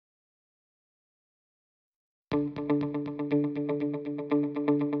Everyone,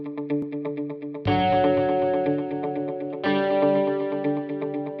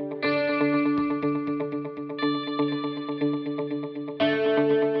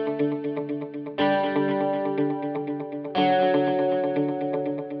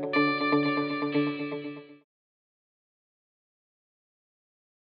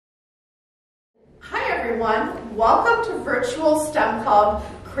 welcome to Virtual STEM Club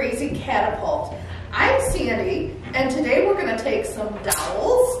Crazy Catapult. I'm Sandy, and today we're going to take some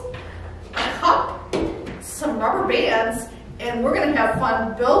dowels, a cup, some rubber bands, and we're going to have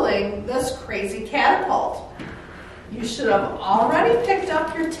fun building this crazy catapult. You should have already picked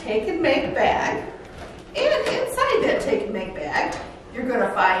up your Take-and-Make bag, and inside that Take-and-Make bag, you're going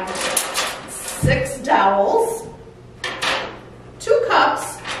to find 6 dowels, 2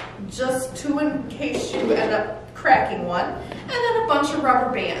 cups, just 2 in case you end up cracking one, and then a bunch of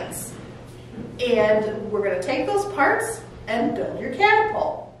rubber bands. And we're going to take those parts and build your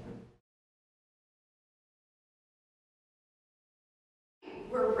catapult.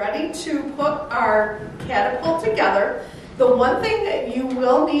 We're ready to put our catapult together. The one thing that you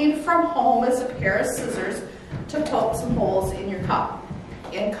will need from home is a pair of scissors to poke some holes in your cup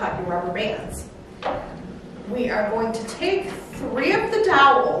and cut your rubber bands. We are going to take 3 of the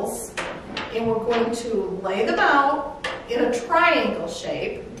dowels and we're going to lay them out in a triangle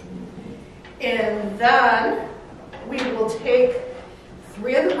shape, and then we will take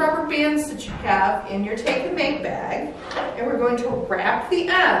 3 of the rubber bands that you have in your Take-and-Make bag, and we're going to wrap the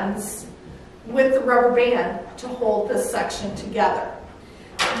ends with the rubber band to hold this section together.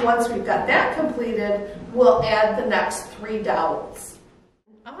 Once we've got that completed, we'll add the next 3 dowels.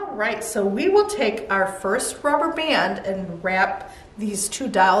 Alright, so we will take our first rubber band and wrap these 2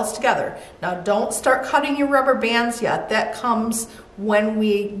 dowels together. Now don't start cutting your rubber bands yet. That comes when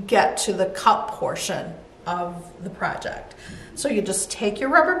we get to the cup portion of the project. So you just take your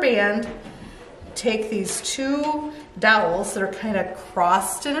rubber band, take these 2 dowels that are kind of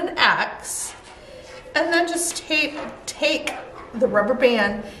crossed in an X, and then just take the rubber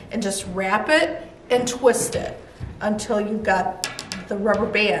band and just wrap it and twist it until you've got the rubber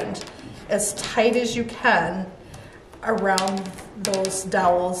band as tight as you can around those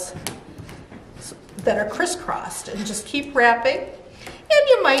dowels that are crisscrossed, and just keep wrapping. And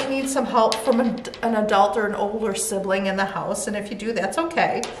you might need some help from an adult or an older sibling in the house, and if you do, that's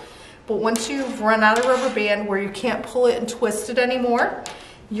okay. But once you've run out of rubber band where you can't pull it and twist it anymore,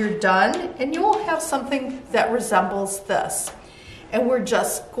 you're done, and you will have something that resembles this. And we're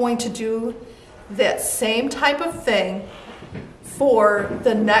just going to do that same type of thing for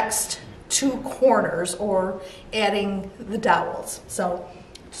the next 2 corners, or adding the dowels. So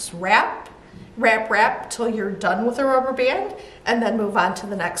just wrap till you're done with the rubber band, and then move on to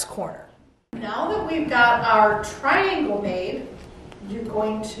the next corner. Now that we've got our triangle made, you're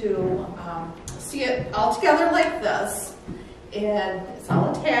going to see it all together like this, and it's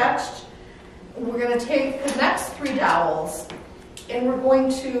all attached. We're going to take the next 3 dowels, and we're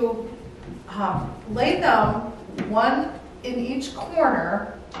going to lay them one in each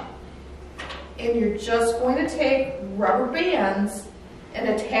corner, and you're just going to take rubber bands and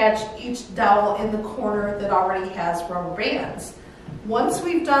attach each dowel in the corner that already has rubber bands. Once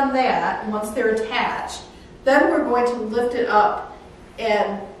we've done that, once they're attached, then we're going to lift it up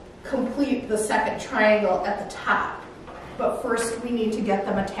and complete the second triangle at the top. But first we need to get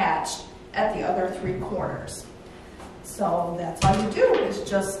them attached at the other 3 corners. So that's all you do, is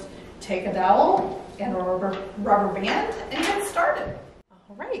just take a dowel and a rubber band and get started.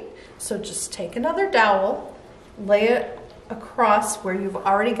 All right, so just take another dowel, lay it across where you've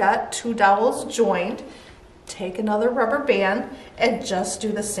already got 2 dowels joined, take another rubber band, and just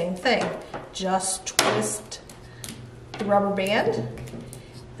do the same thing. Just twist the rubber band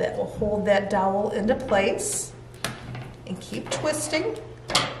that will hold that dowel into place, and keep twisting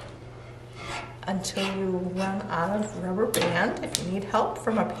until you run out of rubber band. If you need help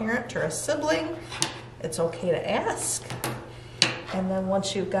from a parent or a sibling, it's okay to ask. And then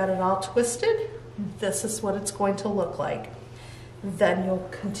once you've got it all twisted, this is what it's going to look like. Then you'll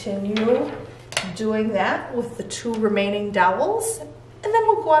continue doing that with the 2 remaining dowels, and then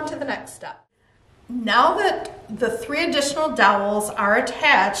we'll go on to the next step. Now that the 3 additional dowels are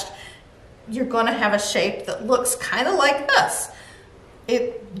attached, you're going to have a shape that looks kind of like this.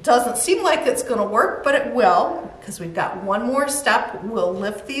 It doesn't seem like it's going to work, but it will, because we've got one more step. We'll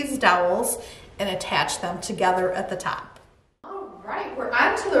lift these dowels and attach them together at the top. All right, we're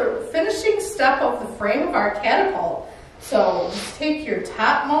on to the finishing step of the frame of our catapult. So just take your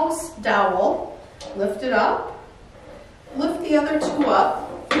topmost dowel, lift it up, lift the other 2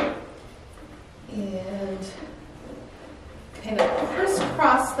 up, and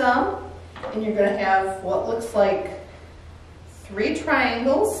across them, and you're going to have what looks like 3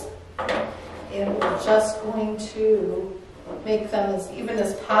 triangles, and we're just going to make them as even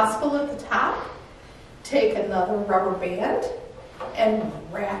as possible at the top. Take another rubber band and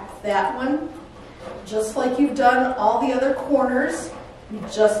wrap that one just like you've done all the other corners. You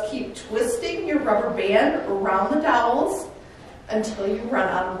just keep twisting your rubber band around the dowels until you run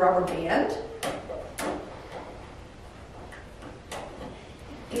out of rubber band.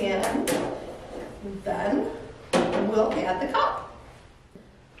 And then we'll add the cup.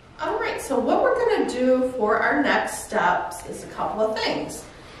 All right, so what we're going to do for our next steps is a couple of things.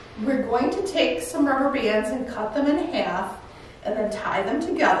 We're going to take some rubber bands and cut them in half and then tie them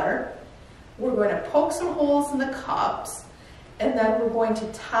together. We're going to poke some holes in the cups, and then we're going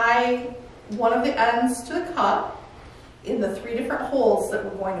to tie one of the ends to the cup in the 3 different holes that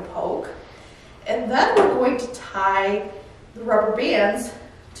we're going to poke. And then we're going to tie the rubber bands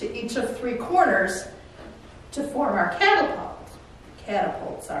to each of 3 corners to form our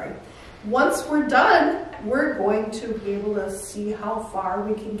catapult, sorry. Once we're done, we're going to be able to see how far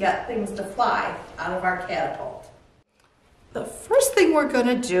we can get things to fly out of our catapult. The first thing we're going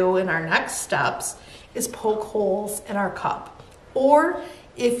to do in our next steps is poke holes in our cup. Or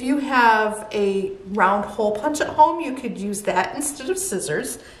if you have a round hole punch at home, you could use that instead of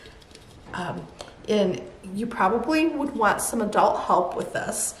scissors. And you probably would want some adult help with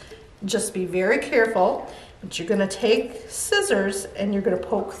this. Just be very careful. But you're going to take scissors and you're going to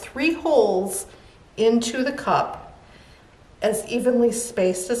poke 3 holes into the cup as evenly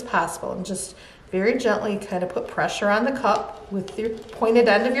spaced as possible, and just very gently kind of put pressure on the cup with your pointed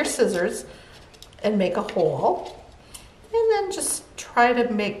end of your scissors and make a hole. And then just try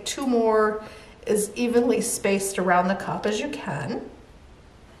to make 2 more as evenly spaced around the cup as you can.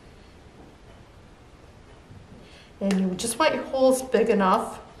 And you just want your holes big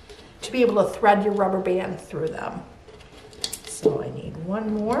enough to be able to thread your rubber band through them. So I need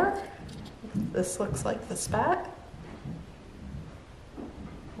 1 more. This looks like the spot.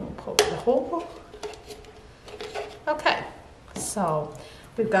 We'll poke the hole. Okay, so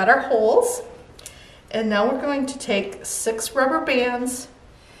we've got our holes, and now we're going to take 6 rubber bands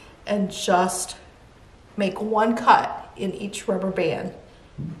and just make 1 cut in each rubber band.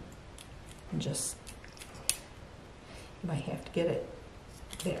 And just, you might have to get it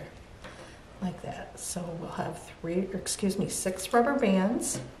there, like that. So we'll have 6 rubber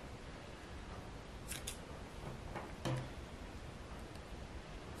bands.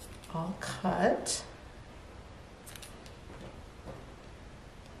 All cut.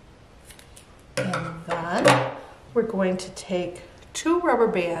 And then we're going to take 2 rubber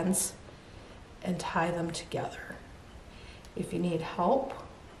bands and tie them together. If you need help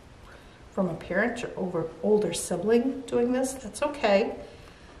from a parent or older sibling doing this, that's okay.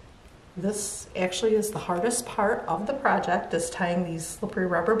 This actually is the hardest part of the project, is tying these slippery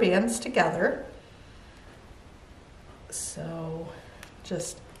rubber bands together. So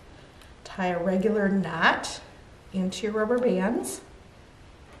just tie a regular knot into your rubber bands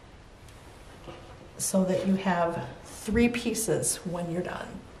so that you have 3 pieces when you're done.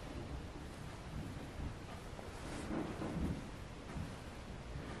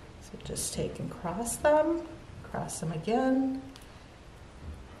 So just take and cross them again.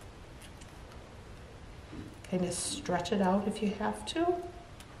 Kind of stretch it out if you have to.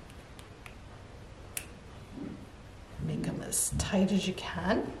 Make them as tight as you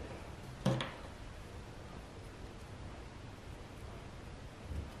can.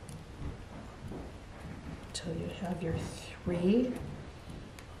 Until you have your 3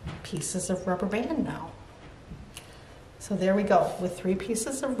 pieces of rubber band now. So there we go, with 3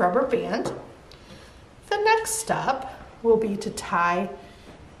 pieces of rubber band. The next step will be to tie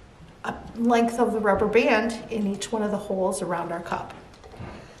a length of the rubber band in each one of the holes around our cup.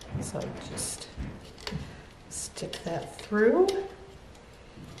 So just stick that through.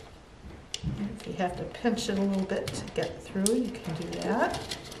 If you have to pinch it a little bit to get through, you can do that.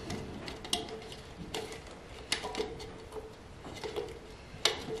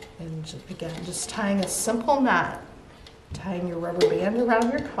 And just tying a simple knot, tying your rubber band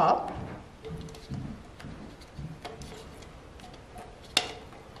around your cup.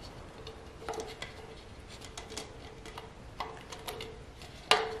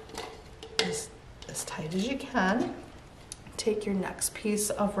 As tight as you can. Take your next piece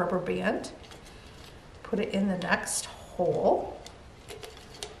of rubber band, put it in the next hole.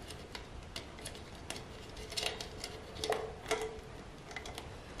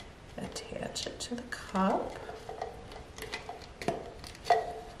 Attach it to the cup.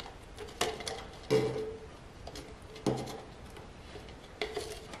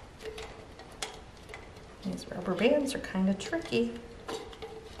 rubber bands are kind of tricky.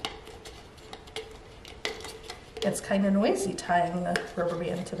 It's kind of noisy tying the rubber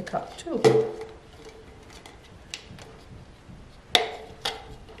band to the cup too.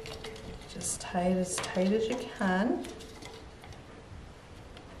 Just tie it as tight as you can.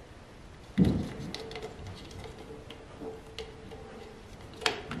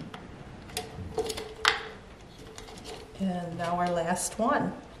 And now our last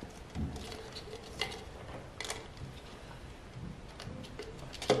one.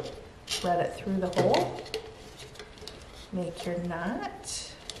 Thread it through the hole. Make your knot.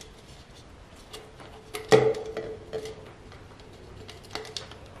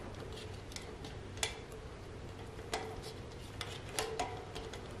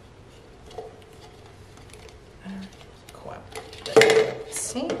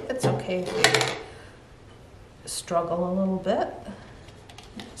 See, it's okay if you struggle a little bit.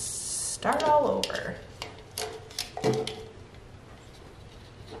 Start all over.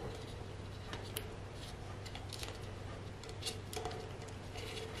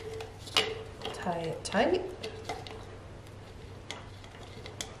 Tie it tight.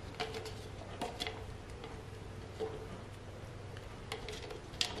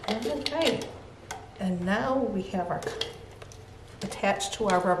 Alright, and now we have our cup attached to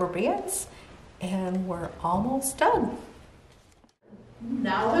our rubber bands, and we're almost done.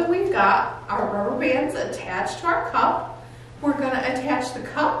 Now that we've got our rubber bands attached to our cup, we're going to attach the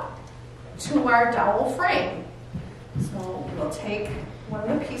cup to our dowel frame. So we'll take one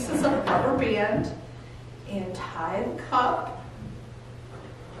of the pieces of rubber band and tie the cup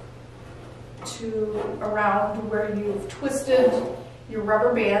to around where you've twisted your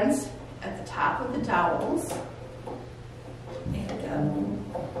rubber bands at the top of the dowels.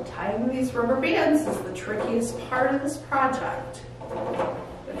 And tying these rubber bands is the trickiest part of this project.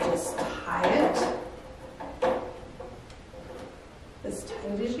 But just tie it as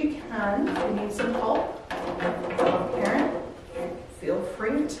tight as you can. If you need some help from a parent, feel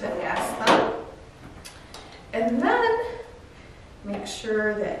free to ask them. And then make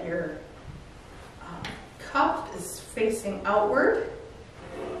sure that your cup is facing outward,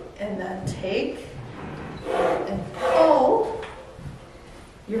 and then take and pull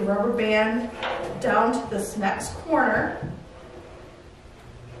your rubber band down to this next corner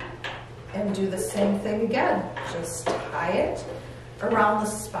and do the same thing again. Just tie it around the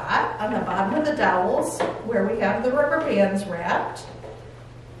spot on the bottom of the dowels where we have the rubber bands wrapped.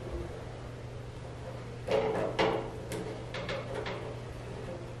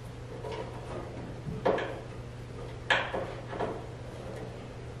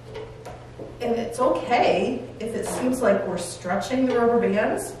 And it's okay if it seems like we're stretching the rubber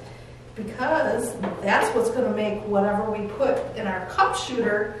bands, because that's what's going to make whatever we put in our cup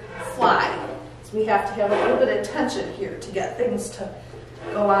shooter fly. So we have to have a little bit of tension here to get things to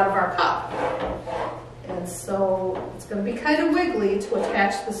go out of our cup. And so it's going to be kind of wiggly to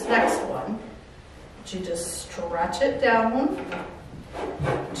attach this next one. But you just stretch it down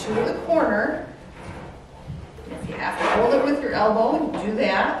to the corner. If you have to hold it with your elbow, do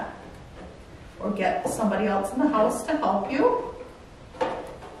that. Or get somebody else in the house to help you.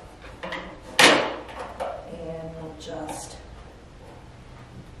 And we'll just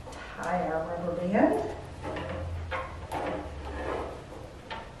tie our rubber band.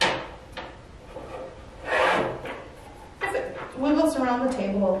 If it wiggles around the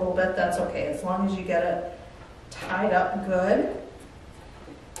table a little bit, that's okay, as long as you get it tied up good.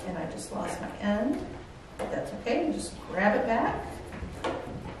 And I just lost my end. That's okay, you just grab it back.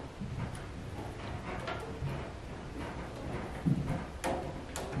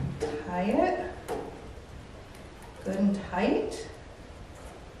 Tie it good and tight.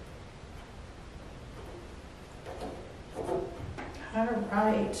 All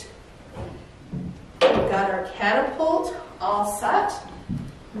right, we've got our catapult all set.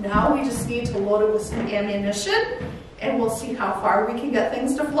 Now we just need to load it with some ammunition, and we'll see how far we can get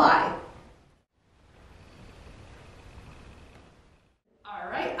things to fly. All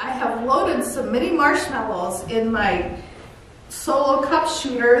right, I have loaded some mini marshmallows in my solo cup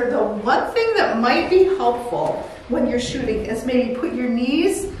shooter. The one thing that might be helpful when you're shooting is maybe put your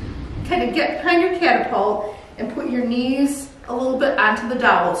knees, kind of get behind your catapult and put your knees a little bit onto the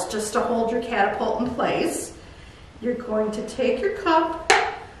dowels just to hold your catapult in place. You're going to take your cup,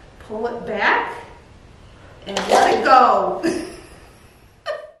 pull it back, and let it go.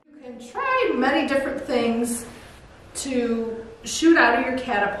 You can try many different things to shoot out of your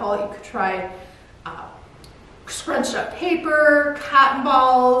catapult. You could try scrunched up paper, cotton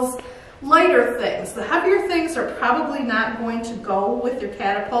balls, lighter things. The heavier things are probably not going to go with your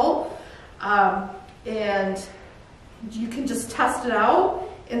catapult. And you can just test it out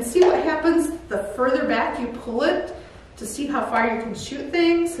and see what happens the further back you pull it, to see how far you can shoot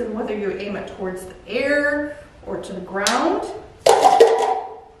things and whether you aim it towards the air or to the ground.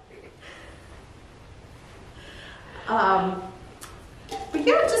 But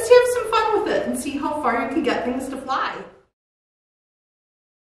yeah, just have some fun with it and see how far you can get things to fly.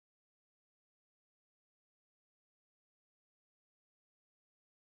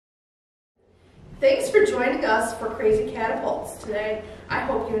 Thanks for joining us for Crazy Catapults today. I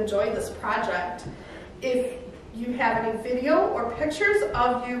hope you enjoyed this project. If you have any video or pictures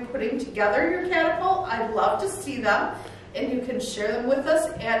of you putting together your catapult, I'd love to see them, and you can share them with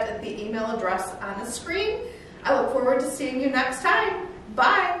us at the email address on the screen. I look forward to seeing you next time.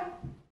 Bye!